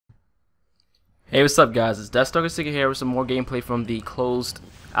Hey, what's up, guys? It's Deathstalker here with some more gameplay from the closed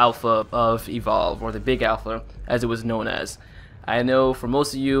alpha of Evolve, or the big alpha, as it was known as. I know for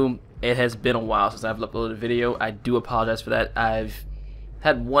most of you, it has been a while since I've uploaded a video. I do apologize for that. I've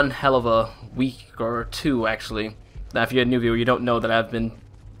had one hell of a week or two, actually. Now, if you're a new viewer, you don't know that I've been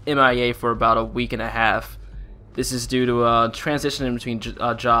MIA for about a week and a half. This is due to transitioning between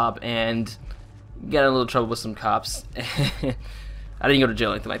job and getting a little trouble with some cops. I didn't go to jail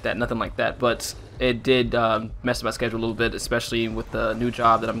or anything like that, nothing like that, but it did mess up my schedule a little bit, especially with the new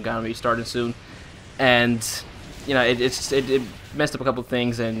job that I'm going to be starting soon. And, you know, it messed up a couple of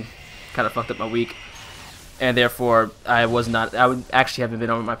things and kind of fucked up my week. And therefore, I actually haven't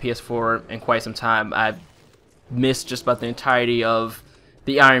been on my PS4 in quite some time. I've missed just about the entirety of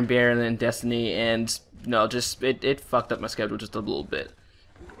the Iron Baron and Destiny, and, you know, just, it fucked up my schedule just a little bit.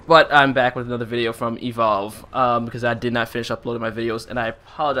 But I'm back with another video from Evolve, because I did not finish uploading my videos, and I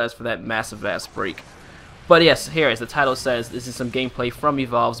apologize for that massive ass break. But yes, here, as the title says, this is some gameplay from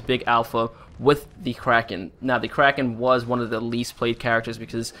Evolve's big alpha with the Kraken. Now, the Kraken was one of the least played characters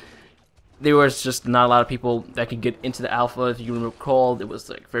because there was just not a lot of people that could get into the alpha. If you recall, it was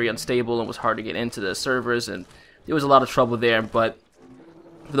like very unstable and was hard to get into the servers, and there was a lot of trouble there. But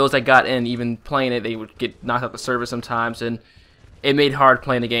for those that got in, even playing it, they would get knocked out the server sometimes, and it made hard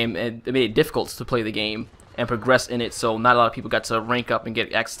playing the game, and it made it difficult to play the game and progress in it, so not a lot of people got to rank up and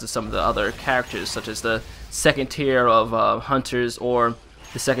get access to some of the other characters, such as the second tier of hunters or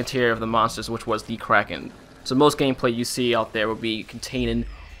the second tier of the monsters, which was the Kraken. So most gameplay you see out there will be containing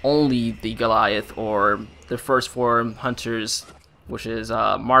only the Goliath or the first four hunters, which is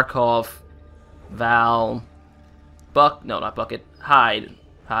Markov, Val, no, not Bucket, Hyde,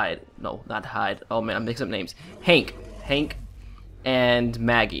 no, not Hyde, oh man, I'm mixing up names, Hank, and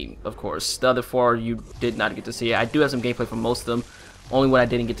Maggie, of course. The other four you did not get to see. I do have some gameplay from most of them. Only one I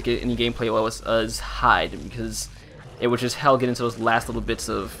didn't get to get any gameplay was Hyde, because it was just hell getting into those last little bits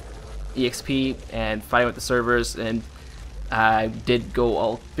of EXP and fighting with the servers, and I did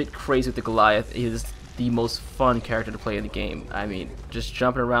go a bit crazy with the Goliath. He is the most fun character to play in the game. I mean, just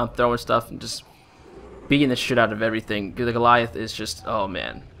jumping around, throwing stuff, and just beating the shit out of everything. The Goliath is just, oh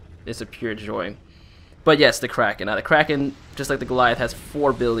man, it's a pure joy. But yes, the Kraken. Now the Kraken, just like the Goliath, has 4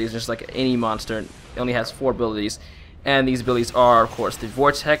 abilities, just like any monster. It only has 4 abilities. And these abilities are, of course, the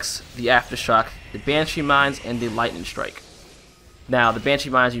Vortex, the Aftershock, the Banshee Mines, and the Lightning Strike. Now, the Banshee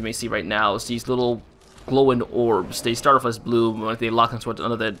Mines you may see right now is these little glowing orbs. They start off as blue, but when they lock into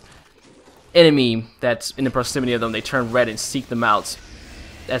another enemy that's in the proximity of them, they turn red and seek them out.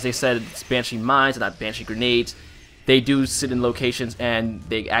 As they said, it's Banshee Mines, not Banshee Grenades. They do sit in locations, and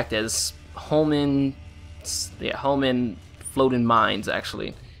they act as homing floating mines.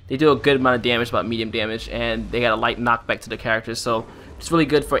 Actually, they do a good amount of damage, about medium damage, and they got a light knockback to the characters, so it's really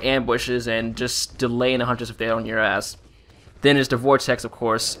good for ambushes and just delaying the hunters if they're on your ass. Then there's the Vortex, of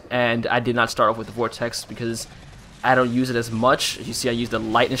course, and I did not start off with the Vortex because I don't use it as much. You see, I use the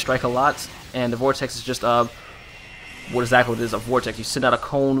Lightning Strike a lot, and the Vortex is just what exactly it is, a vortex. You send out a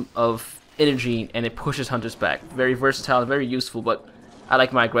cone of energy and it pushes hunters back. Very versatile, very useful, but I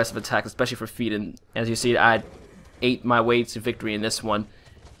like my aggressive attack, especially for feet, and as you see, I ate my way to victory in this one.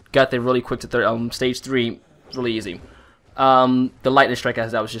 Got there really quick to stage 3, really easy. The Lightning Strike,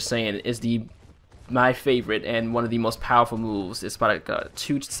 as I was just saying, is my favorite and one of the most powerful moves. It's about a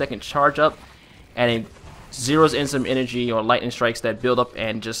 2-second charge up, and it zeroes in some energy or lightning strikes that build up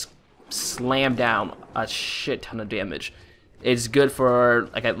and just slam down a shit ton of damage. It's good for,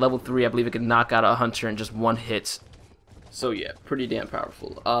 like, at level 3, I believe it can knock out a hunter in just one hit. So yeah, pretty damn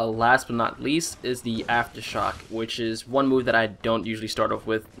powerful. Last but not least is the Aftershock, which is one move that I don't usually start off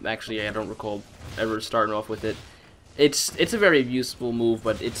with. Actually, I don't recall ever starting off with it. It's a very useful move,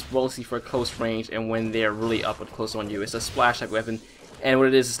 but it's mostly for close range and when they're really up and close on you. It's a splash type weapon, and what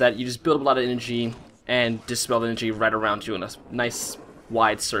it is that you just build up a lot of energy and dispel energy right around you in a nice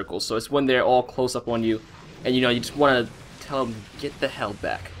wide circle. So it's when they're all close up on you, and you know, you just want to tell them, get the hell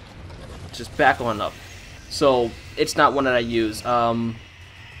back. Just back on up. So it's not one that I use.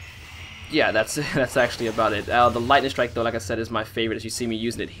 Yeah, that's actually about it. The Lightning Strike, though, like I said, is my favorite, as you see me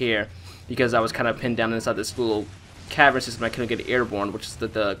using it here, because I was kind of pinned down inside this little cavern system. I couldn't get airborne, which is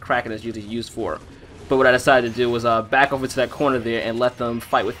what the Kraken is usually used for. But what I decided to do was back over to that corner there and let them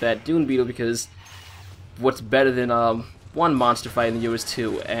fight with that Dune Beetle, because what's better than one monster fight in the US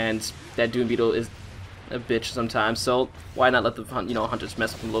 2, and that Dune Beetle is a bitch sometimes. So why not let the hunters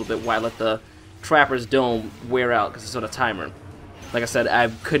mess with them a little bit? Why let the Trapper's Dome wear out, because it's on a timer? Like I said, I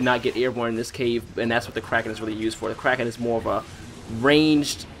could not get airborne in this cave, and that's what the Kraken is really used for. The Kraken is more of a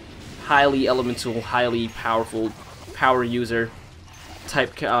ranged, highly elemental, highly powerful power user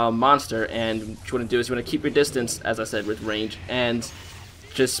type monster, and what you want to do is you want to keep your distance, as I said, with range, and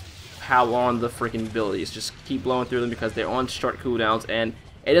just power on the freaking abilities. Just keep blowing through them because they're on short cooldowns, and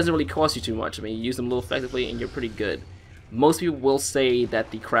it doesn't really cost you too much. I mean, you use them a little effectively, and you're pretty good. Most people will say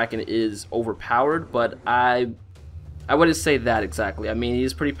that the Kraken is overpowered, but I wouldn't say that exactly. I mean,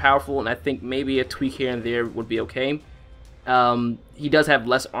 he's pretty powerful, and I think maybe a tweak here and there would be okay. He does have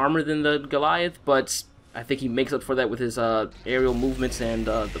less armor than the Goliath, but I think he makes up for that with his aerial movements and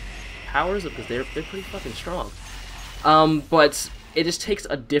the powers, because they're pretty fucking strong. But it just takes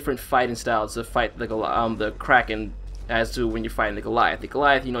a different fighting style to fight the Kraken as to when you're fighting the Goliath. The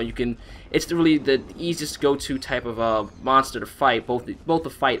Goliath, you know, it's really the easiest go-to type of monster to fight, both the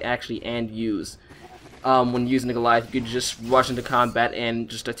fight actually and use. When using the Goliath, you could just rush into combat and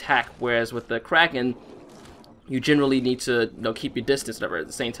just attack, whereas with the Kraken, you generally need to, you know, keep your distance. At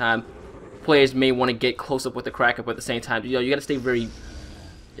the same time, players may want to get close up with the Kraken, but at the same time, you know, you got to stay very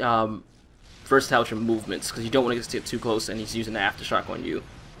versatile with your movements, because you don't want to get too close and he's using the aftershock on you,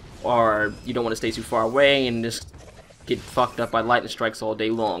 or you don't want to stay too far away and just get fucked up by lightning strikes all day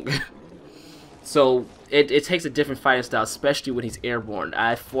long. So it takes a different fighting style, especially when he's airborne.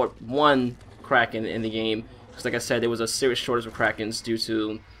 I fought one Kraken in the game because, like I said, there was a serious shortage of Krakens due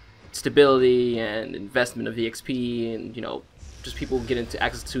to stability and investment of EXP, and, you know, just people getting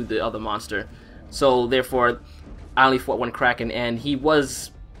access to the other monster. So therefore, I only fought one Kraken, and he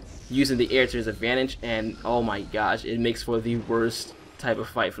was using the air to his advantage, and oh my gosh, it makes for the worst type of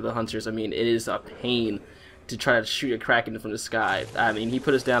fight for the hunters. I mean, it is a pain to try to shoot a Kraken from the sky. I mean, he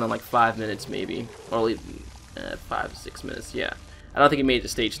put us down in like 5 minutes maybe, or only 5 to 6 minutes. Yeah, I don't think he made it to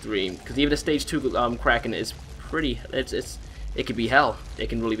stage 3, because even the stage 2 Kraken is pretty. It could be hell. It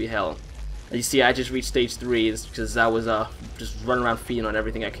can really be hell. And you see, I just reached stage 3 because I was just running around feeding on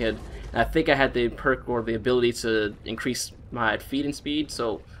everything I could. And I think I had the perk or the ability to increase my feeding speed,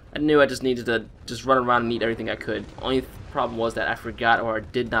 so I knew I just needed to just run around and eat everything I could. Only problem was that I forgot, or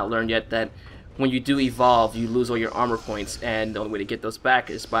did not learn yet, that when you do evolve, you lose all your armor points, and the only way to get those back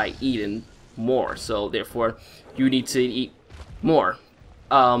is by eating more. So therefore, you need to eat more.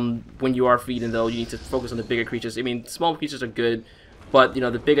 When you are feeding, though, you need to focus on the bigger creatures. I mean, small creatures are good, but, you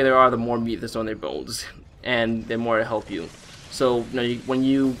know, the bigger they are, the more meat that's on their bones, and they're more to help you. So, you know, when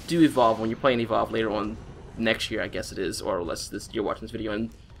you do evolve, when you're playing evolve later on next year, I guess it is, or unless you're watching this video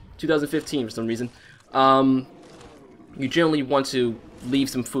in 2015 for some reason, you generally want to leave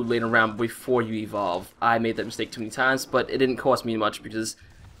some food laying around before you evolve. I made that mistake too many times, but it didn't cost me much because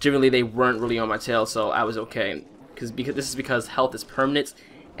generally they weren't really on my tail, so I was okay. Because this is because health is permanent,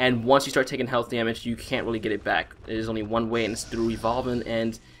 and once you start taking health damage, you can't really get it back. There's only one way, and it's through evolving,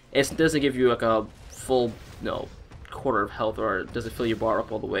 and it doesn't give you like a full, quarter of health, or it doesn't fill your bar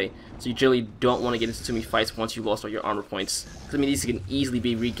up all the way. So you generally don't want to get into too many fights once you lost all your armor points. Because, I mean, these can easily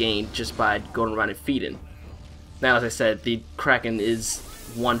be regained just by going around and feeding. Now, as I said, the Kraken is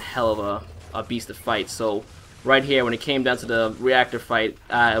one hell of a beast to fight. So right here, when it came down to the reactor fight,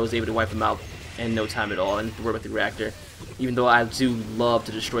 I was able to wipe him out in no time at all, and work with the reactor, even though I do love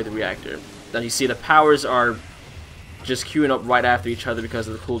to destroy the reactor. Now you see the powers are just queuing up right after each other because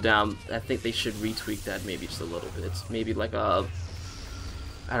of the cooldown. I think they should retweak that maybe just a little bit. Maybe like I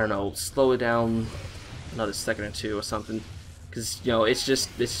don't know, slow it down another second or two or something, because, you know, it's just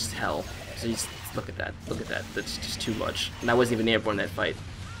hell. So you just, look at that, that's just too much. And I wasn't even airborne in that fight.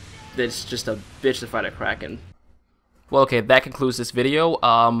 That's just a bitch to fight a Kraken. Well, okay, that concludes this video.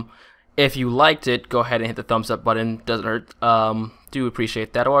 If you liked it, go ahead and hit the thumbs up button. Doesn't hurt. Do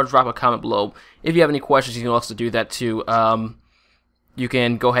appreciate that. Or drop a comment below. If you have any questions, you can also do that too. You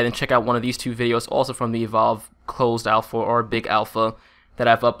can go ahead and check out one of these 2 videos, also from the Evolve Closed Alpha or Big Alpha that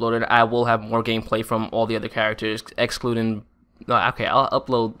I've uploaded. I will have more gameplay from all the other characters, excluding... No, okay, I'll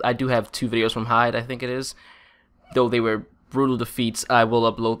upload... I do have 2 videos from Hyde, I think it is. Though they were brutal defeats, I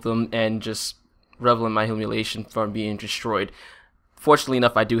will upload them and just revel in my humiliation from being destroyed. Fortunately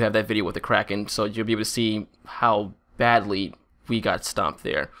enough, I do have that video with the Kraken, so you'll be able to see how badly we got stomped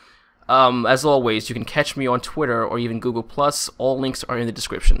there. As always, you can catch me on Twitter or even Google+. All links are in the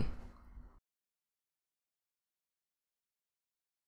description.